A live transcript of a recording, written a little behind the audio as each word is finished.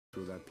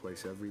through that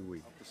place every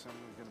week. Up to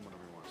someone and get him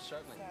whatever he wants.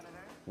 Certainly.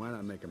 Why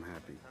not make him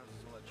happy?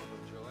 Houses will let you go,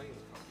 Joey.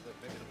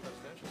 Maybe the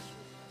presidential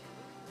suite.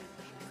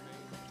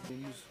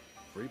 Rooms,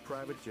 3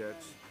 private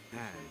jets,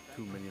 and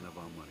 $2 million of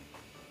our money.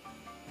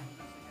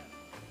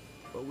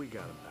 But we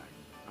got him back.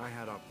 I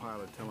had our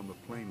pilot tell him the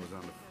plane was on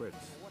the fritz.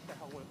 What the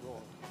hell went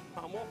wrong?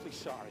 I'm awfully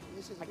sorry.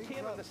 I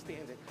can't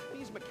understand it.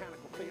 These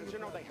mechanical failures, you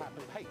know they happen.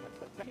 Hey, I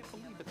can't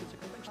believe that there's a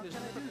convention. There's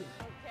never...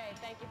 Okay,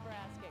 thank you for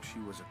asking. She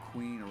was a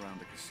queen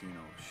around the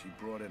casino. She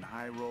brought in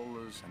high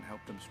rollers and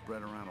helped them spread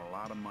around a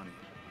lot of money.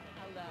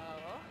 Hello.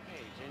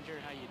 Hey,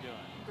 Ginger, how you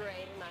doing?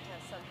 Great, and I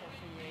have something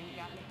for you. You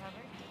got me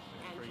covered?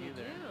 And For you you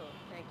there. do.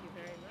 Thank you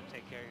very much.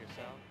 Take care of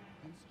yourself.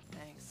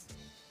 Thanks.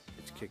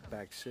 It's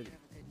Kickback City. Have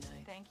a good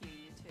night. Thank you,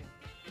 you too.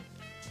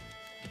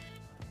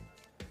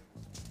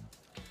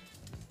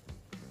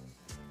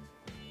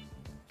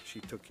 She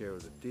took care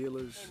of the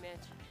dealers, Hey,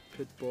 Mitch.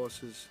 pit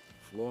bosses,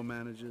 floor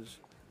managers,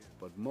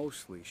 but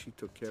mostly she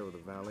took care of the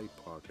valet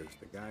parkers,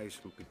 the guys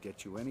who could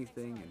get you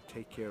anything and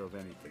take care of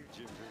anything.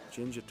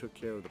 Ginger took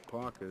care of the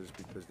parkers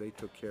because they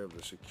took care of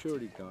the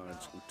security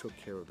guards who took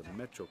care of the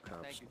Metro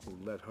cops who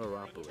let her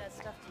I need operate. that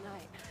stuff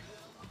tonight.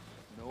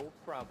 No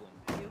problem.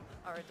 You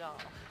are a doll.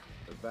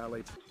 The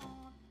valet...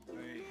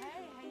 Hey,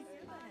 how you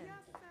doing?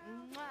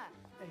 Mwah.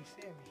 Hey,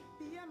 Sammy.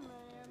 Yeah,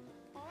 man.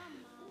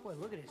 Boy,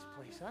 look at this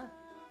place, huh?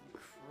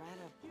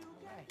 Incredible.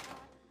 Hey.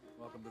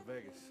 Welcome to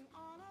Vegas.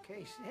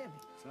 Okay, Sammy.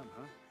 Some,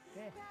 huh?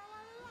 Yeah.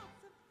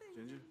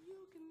 Ginger?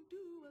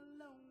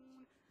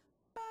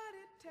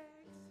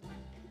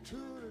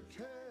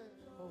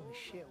 Holy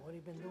shit, what have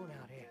you been doing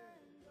out here?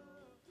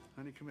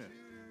 Honey, come here.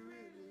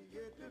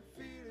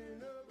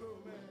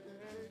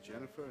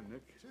 Jennifer and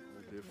Nick,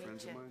 old dear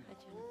friends of mine. Hi,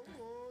 Jennifer.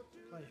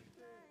 Pleasure.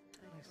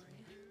 Nice to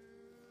meet you.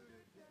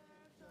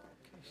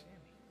 Okay,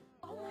 Sammy.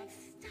 All my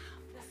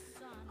stuff. The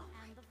sun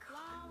and the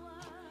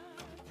flowers. I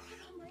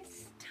brought all my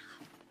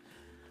stuff.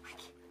 I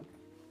can't...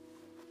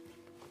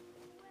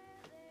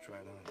 Try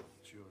it on.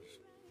 It's yours.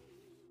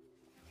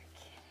 You're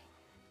kidding.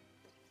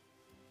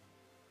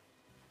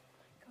 Oh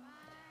my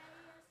God.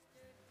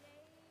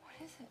 What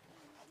is it?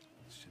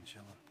 It's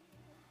chinchilla.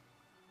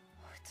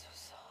 Oh, it's so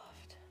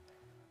soft.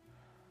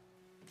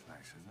 It's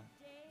nice, isn't it?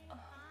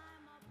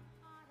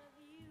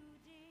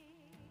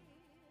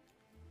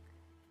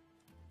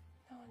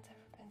 No one's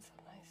ever been so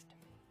nice to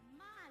me.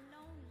 My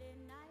lonely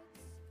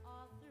nights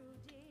are through,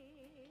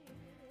 dear.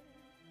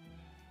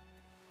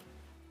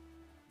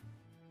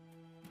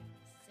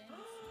 Since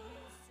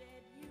you said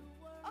you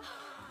were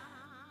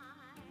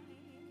mine.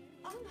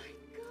 Oh my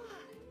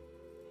God!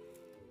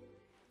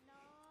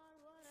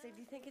 So do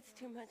you think it's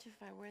too much if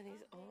I wear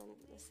these all on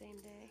the same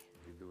day?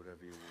 You do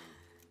whatever you want.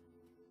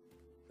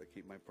 Do I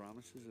keep my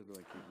promises or do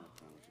I keep my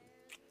promises?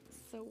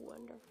 So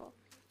wonderful.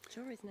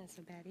 Jewelry's not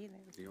so bad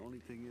either. The only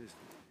thing is,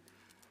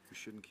 we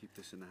shouldn't keep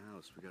this in the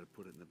house. We gotta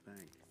put it in the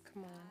bank.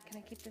 Come on, can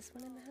I keep this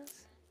one in the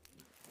house?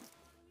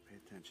 Pay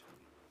attention.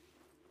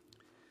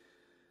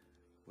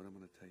 What I'm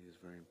gonna tell you is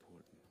very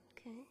important.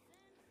 Okay.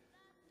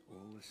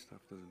 All this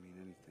stuff doesn't mean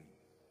anything.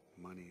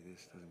 Money,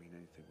 this doesn't mean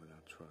anything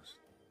without trust.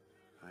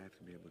 I have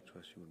to be able to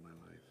trust you with my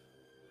life.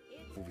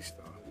 Movie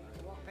star.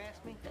 Walk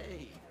past me?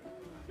 Hey,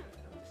 this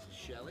is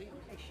Shelley,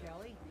 Hey,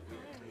 Shelley.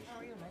 How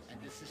are you, miss? and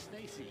this is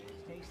Stacy.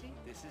 Stacy?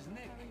 This is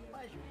Nick.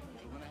 Pleasure.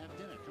 We're gonna have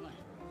dinner. Come on.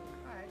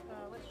 All right,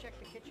 let's check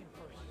the kitchen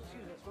first.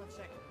 Excuse us 1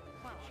 second.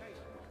 Come on, I'll show you.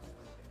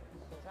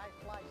 Because I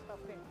fly stuff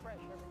in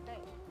fresh every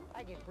day.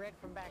 I get bread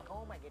from back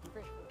home. I get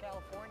fish from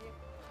California.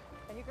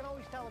 And you can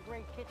always tell a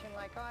great kitchen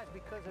like ours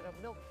because of the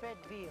milk-fed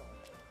veal.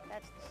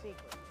 That's the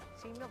secret.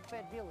 See,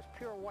 milk-fed veal is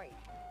pure white.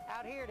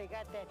 Out here, they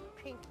got that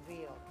pink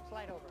veal.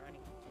 Slide over, honey.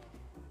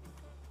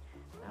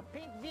 Now,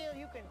 pink veal,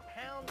 you can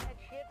pound that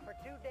shit for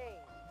 2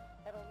 days.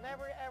 It'll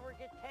never, ever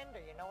get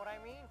tender, you know what I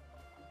mean?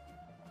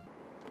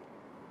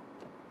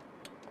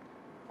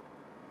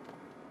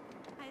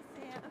 Hi,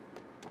 Sam.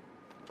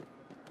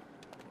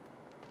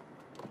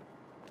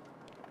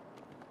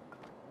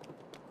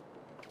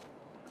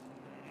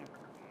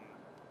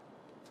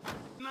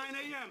 9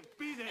 a.m.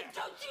 Be there.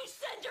 Don't you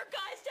send your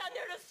guys down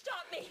there to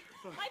stop me!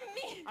 I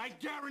mean... I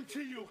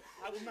guarantee you,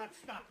 I will not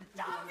stop you.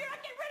 No, you're not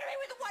getting rid of me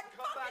with one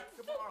Come back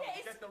fucking tomorrow.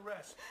 suitcase! Get the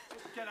rest.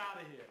 Get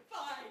out of here.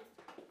 Fine.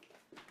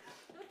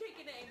 Don't take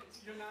an aim.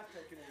 You're not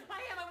taking it.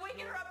 I am. I'm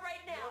waking her up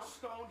right now. You're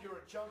stoned.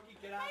 You're a junkie.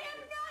 Get out I of am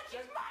here. not.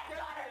 She's my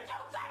daughter.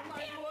 Don't My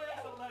goddamn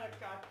lawyer's you. a letter,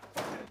 God.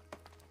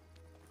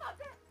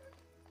 Okay.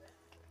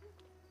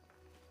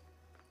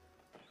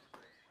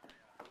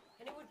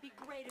 And it would be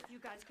great if you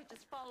guys could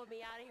just follow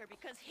me out of here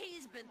because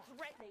he's been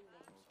threatening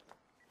me.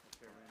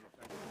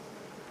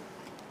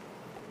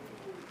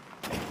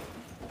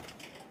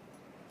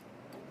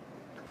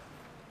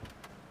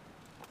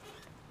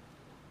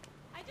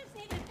 I just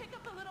need to pick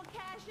up a little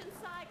cash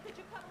inside. Could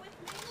you come with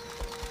me?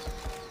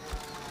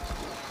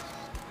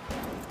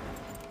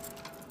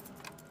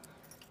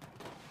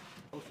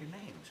 Both your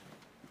names.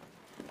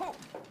 Oh,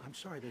 I'm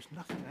sorry. There's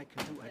nothing I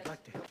can do. I'd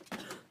like to help.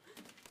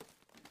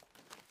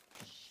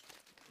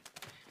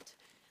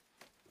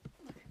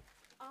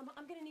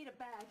 I'm gonna need a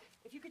bag.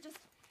 If you could just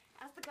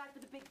ask the guy for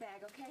the big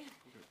bag, okay?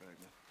 right? Put it back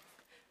now.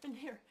 And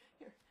here.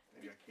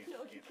 Maybe I can't.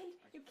 No, I you can't.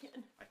 can. You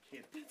can. I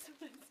can't. That's so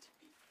nice to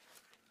me.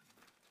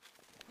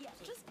 Yeah,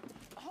 just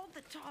hold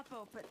the top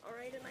open, all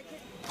right? And I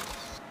can...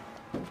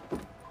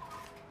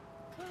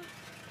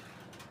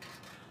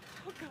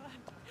 Oh, God.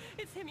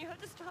 It's him. You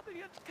have to stop him.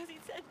 You have to... Because he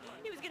said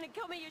he was going to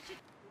kill me. You should...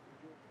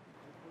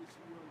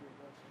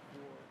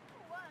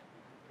 What?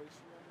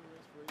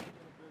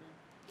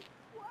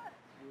 What?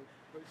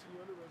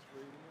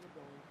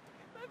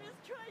 I'm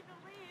just trying to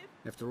leave.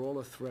 After all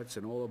the threats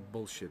and all the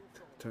bullshit,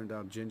 turned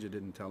out Ginger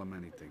didn't tell him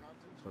anything.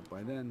 But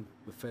by then,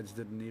 the feds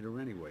didn't need her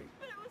anyway.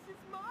 But it was his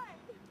mind.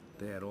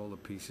 They had all the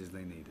pieces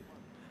they needed.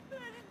 But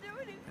I didn't do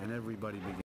anything. And everybody began